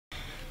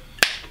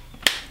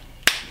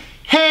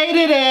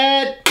Hated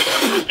it!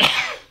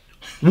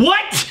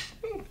 What?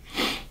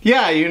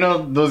 Yeah, you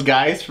know those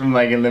guys from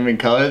like In Living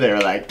Color, they were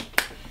like,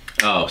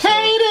 oh, so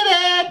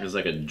hated it was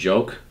like a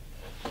joke?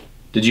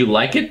 Did you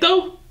like it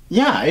though?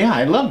 Yeah,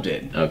 I loved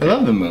it. Okay. I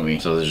love the movie.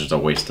 So this is just a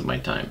waste of my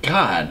time.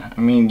 God,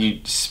 I mean, you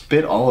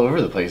spit all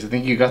over the place. I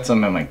think you got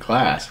some in my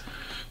class.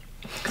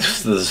 This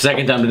is the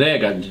second time today I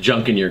got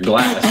junk in your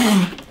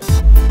glass.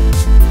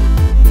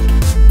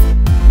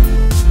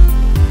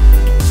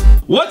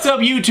 What's up,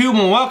 YouTube,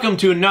 and welcome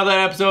to another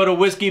episode of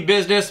Whiskey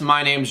Business.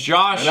 My name's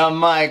Josh. And I'm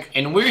Mike.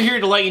 And we're here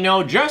to let you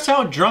know just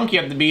how drunk you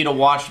have to be to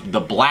watch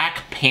The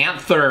Black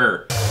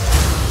Panther.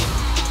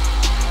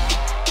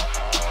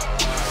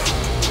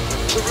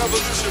 The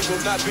revolution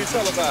will not be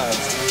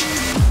televised.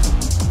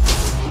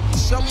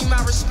 Show me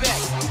my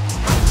respect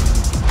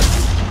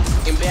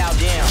and bow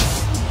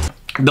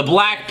down. The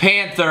Black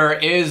Panther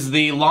is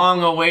the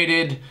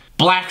long-awaited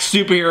black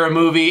superhero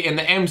movie in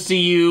the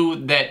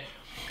MCU that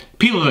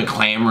people have been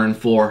clamoring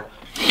for.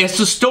 It's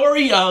the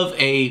story of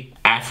a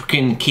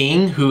African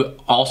king who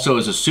also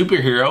is a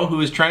superhero who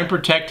is trying to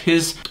protect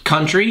his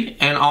country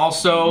and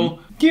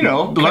also, you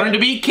know, learn to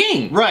be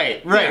king.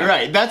 Right.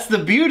 That's the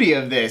beauty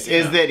of this,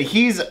 is that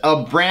he's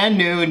a brand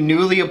new,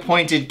 newly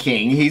appointed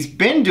king. He's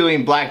been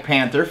doing Black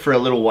Panther for a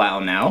little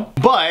while now,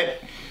 but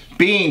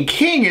being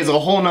king is a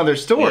whole nother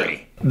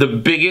story. Yeah. The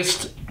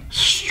biggest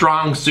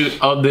strong suit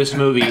of this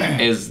movie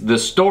is the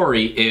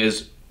story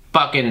is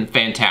fucking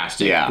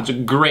fantastic. Yeah. It's a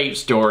great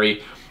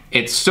story.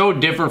 It's so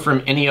different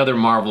from any other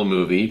Marvel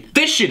movie.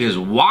 This shit is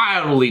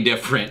wildly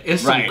different.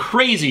 It's some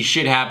crazy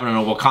shit happening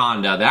in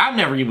Wakanda that I've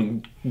never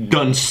even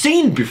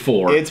seen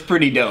before. It's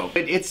pretty dope.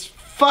 It's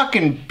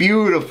fucking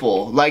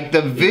beautiful. Like,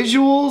 the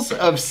visuals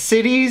of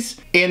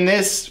cities in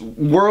this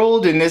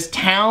world, in this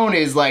town,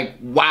 is like,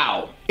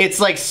 wow. It's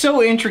like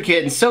so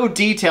intricate and so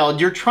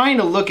detailed. You're trying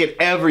to look at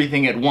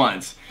everything at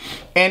once.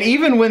 And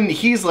even when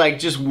he's like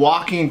just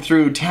walking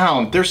through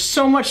town, there's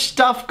so much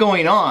stuff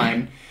going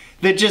on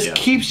that just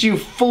keeps you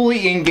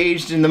fully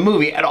engaged in the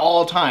movie at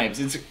all times.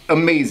 It's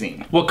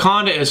amazing.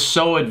 Wakanda is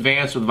so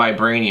advanced with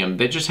vibranium,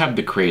 they just have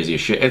the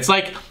craziest shit. It's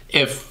like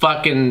if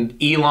fucking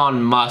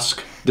Elon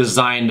Musk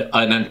designed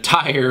an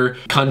entire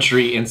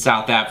country in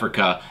South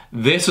Africa,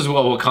 this is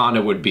what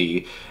Wakanda would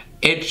be.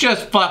 It's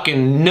just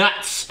fucking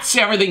nuts.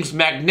 Everything's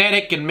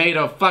magnetic and made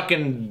of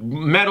fucking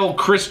metal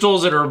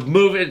crystals that are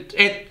moving.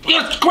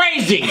 It's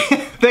crazy.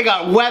 They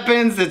got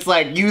weapons. It's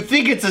like, you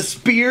think it's a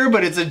spear,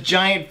 but it's a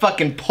giant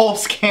fucking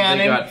pulse cannon.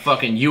 They got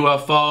fucking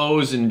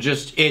UFOs and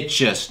it's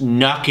just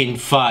knucking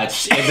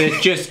futs. And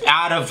it's just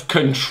out of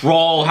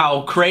control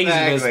how crazy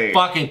this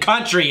fucking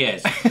country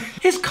is.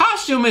 His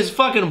costume is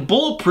fucking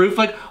bulletproof.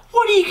 Like,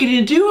 what are you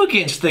gonna do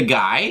against the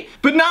guy?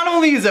 But not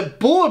only is it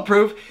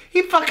bulletproof,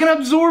 he fucking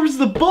absorbs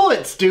the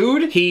bullets,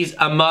 dude. He's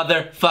a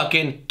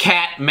motherfucking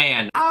cat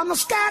man. I'm a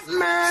scat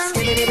man.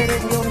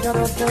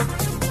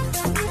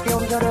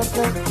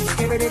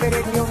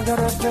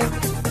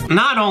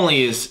 Not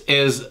only is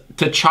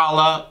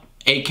T'Challa,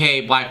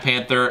 aka Black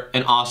Panther,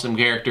 an awesome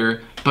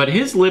character, but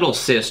his little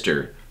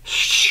sister,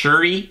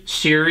 Shuri,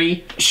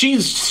 she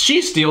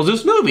steals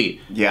this movie.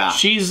 Yeah.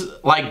 She's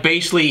like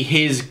basically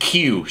his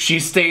Q.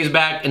 She stays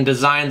back and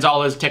designs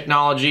all his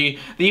technology.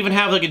 They even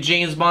have like a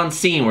James Bond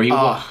scene where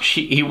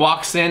he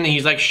walks in and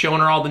he's like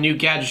showing her all the new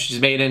gadgets she's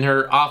made in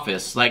her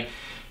office. Like,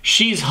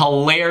 she's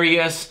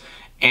hilarious,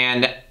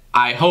 and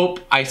I hope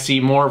I see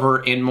more of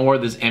her in more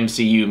of this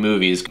MCU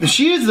movies.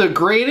 She is the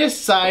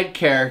greatest side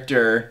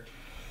character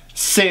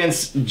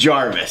since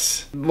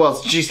Jarvis.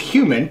 Well, she's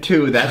human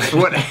too, that's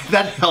what,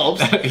 that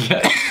helps.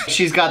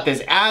 She's got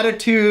this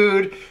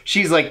attitude,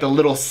 she's like the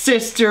little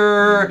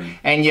sister,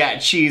 and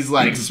yet she's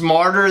like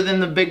smarter than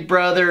the big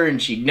brother, and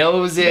she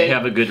knows it. They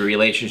have a good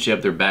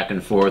relationship, they're back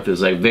and forth.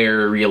 It's like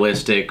very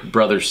realistic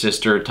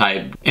brother-sister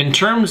type. In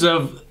terms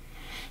of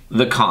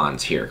the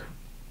cons here,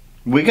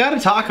 we gotta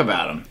talk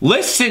about them.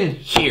 Listen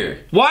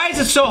here. Why is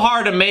it so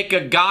hard to make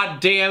a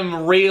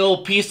goddamn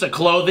real piece of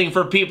clothing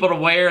for people to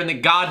wear in the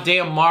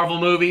goddamn Marvel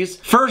movies?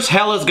 First,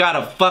 Hella's got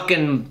a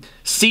fucking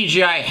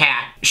CGI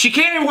hat. She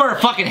can't even wear a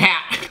fucking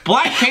hat.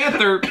 Black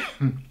Panther,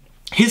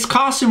 his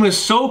costume is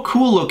so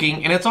cool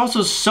looking, and it's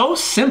also so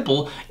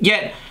simple,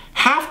 yet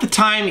half the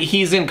time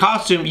he's in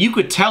costume, you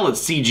could tell it's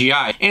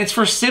CGI. And it's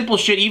for simple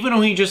shit, even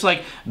when he's just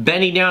like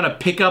bending down to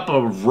pick up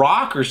a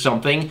rock or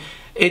something,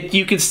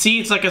 you can see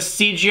it's like a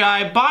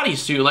CGI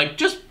bodysuit. Like,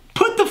 just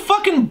put the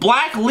fucking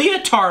black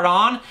leotard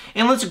on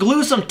and let's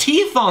glue some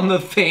teeth on the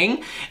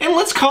thing and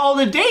let's call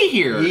it a day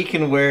here. He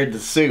can wear the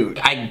suit.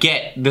 I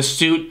get the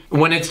suit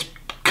when it's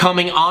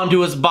coming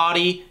onto his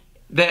body.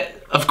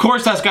 That, of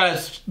course, that's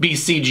gotta be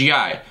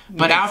CGI.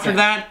 But after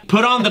that,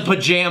 put on the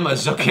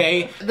pajamas,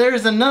 okay?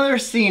 There's another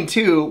scene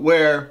too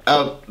where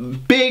a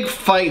big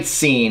fight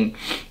scene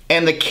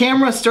and the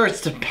camera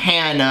starts to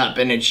pan up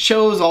and it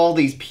shows all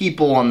these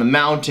people on the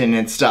mountain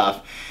and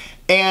stuff.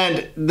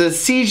 And the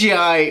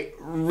CGI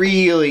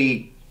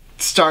really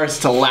starts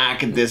to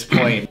lack at this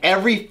point.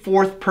 Every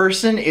fourth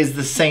person is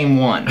the same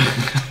one.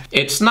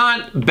 It's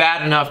not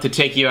bad enough to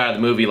take you out of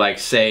the movie like,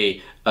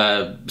 say,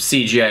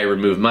 CGI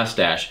removed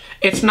mustache.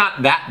 It's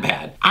not that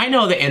bad. I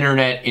know the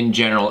internet in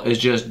general is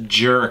just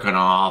jerking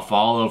off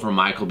all over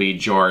Michael B.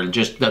 Jordan,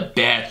 just the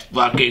best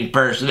fucking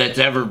person that's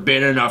ever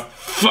been in a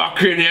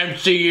fucking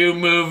MCU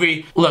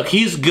movie. Look,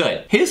 he's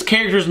good. His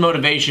character's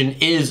motivation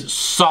is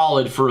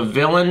solid for a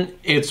villain.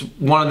 It's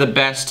one of the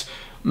best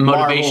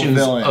motivations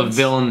a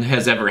villain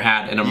has ever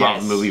had in a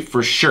Marvel movie,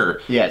 for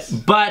sure. Yes.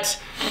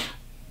 But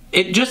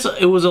it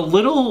was a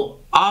little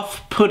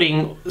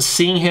off-putting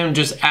seeing him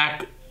just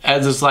act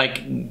as this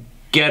like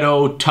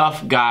ghetto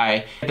tough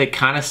guy. They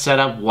kind of set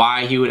up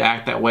why he would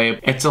act that way.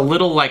 It's a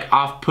little like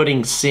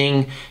off-putting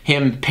seeing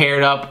him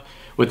paired up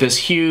with this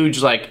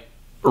huge like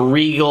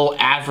regal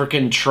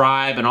African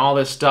tribe and all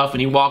this stuff,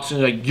 and he walks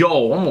in like,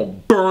 yo, I'm gonna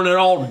burn it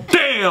all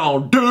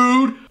down,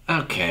 dude.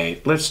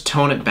 Okay, let's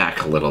tone it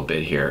back a little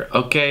bit here,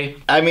 okay?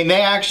 I mean,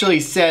 they actually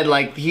said,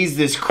 like, he's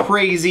this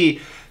crazy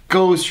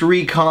Ghost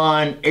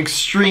Recon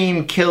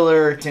extreme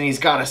killer, and he's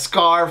got a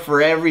scar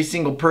for every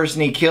single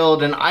person he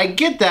killed, and I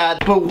get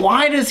that, but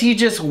why does he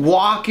just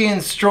walk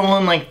in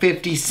strolling like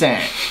 50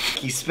 Cent?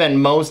 He spent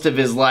most of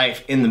his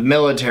life in the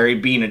military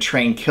being a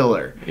trained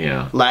killer.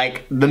 Yeah.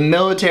 Like, the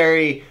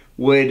military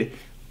would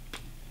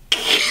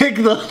kick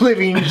the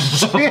living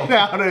shit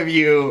out of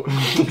you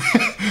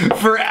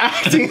for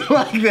acting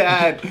like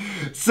that.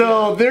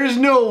 So there's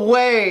no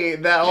way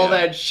that all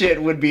that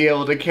shit would be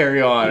able to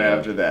carry on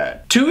after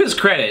that. To his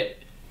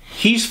credit,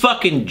 he's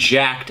fucking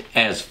jacked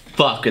as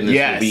fuck in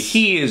this movie.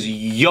 He is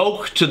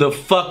yoked to the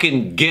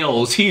fucking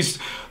gills. He's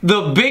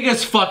the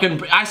biggest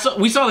fucking...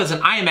 we saw this in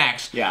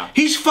IMAX. Yeah.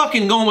 He's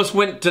fucking almost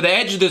went to the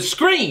edge of the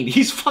screen.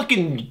 He's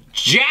fucking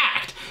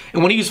jacked.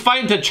 And when he was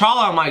fighting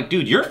T'Challa, I'm like,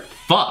 dude, you're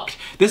fucked.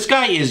 This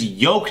guy is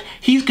yoked.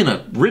 He's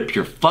gonna rip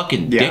your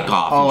fucking dick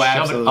off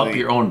and shove it up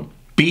your own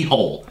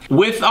beehole.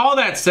 With all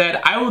that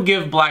said, I would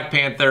give Black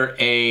Panther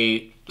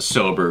a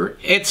sober.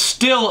 It's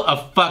still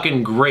a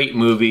fucking great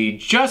movie.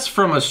 Just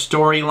from a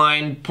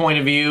storyline point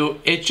of view,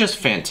 it's just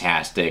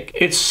fantastic.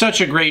 It's such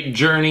a great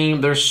journey.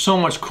 There's so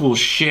much cool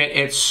shit.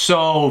 It's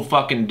so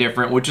fucking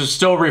different, which is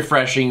so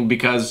refreshing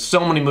because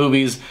so many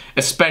movies,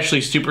 especially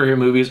superhero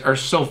movies, are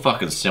so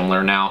fucking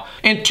similar now.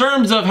 In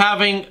terms of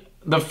having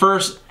the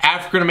first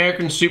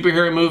African-American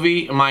superhero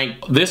movie,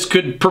 this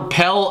could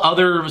propel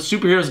other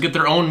superheroes to get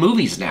their own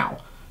movies now.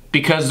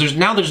 Because there's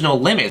no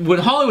limit. When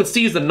Hollywood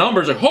sees the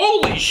numbers, like,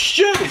 holy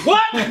shit,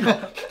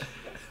 what?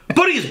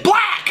 But he's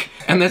black!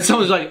 And then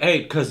someone's like,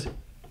 hey, cause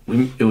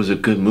it was a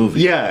good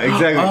movie. Yeah,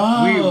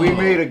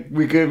 exactly.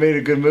 We could have made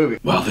a good movie.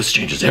 Wow, this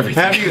changes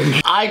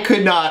everything. I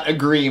could not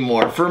agree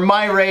more. For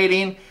my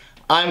rating,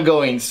 I'm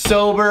going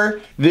sober.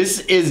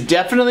 This is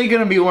definitely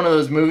gonna be one of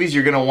those movies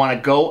you're gonna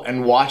wanna go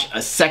and watch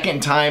a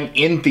second time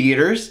in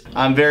theaters.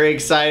 I'm very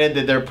excited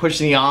that they're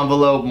pushing the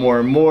envelope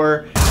more and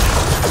more.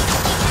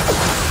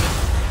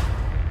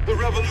 The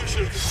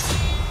revolution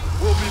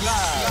will be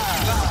live.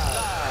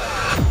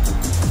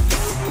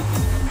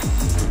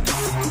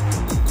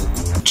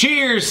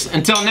 Cheers!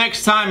 Until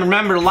next time,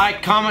 remember to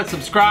like, comment,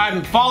 subscribe,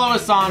 and follow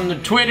us on the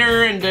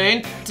Twitter and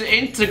the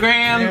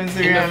Instagram, and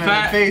the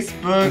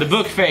Facebook, and the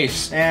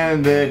Bookface,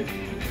 and the...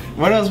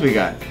 what else we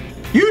got?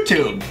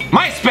 YouTube!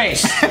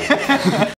 MySpace!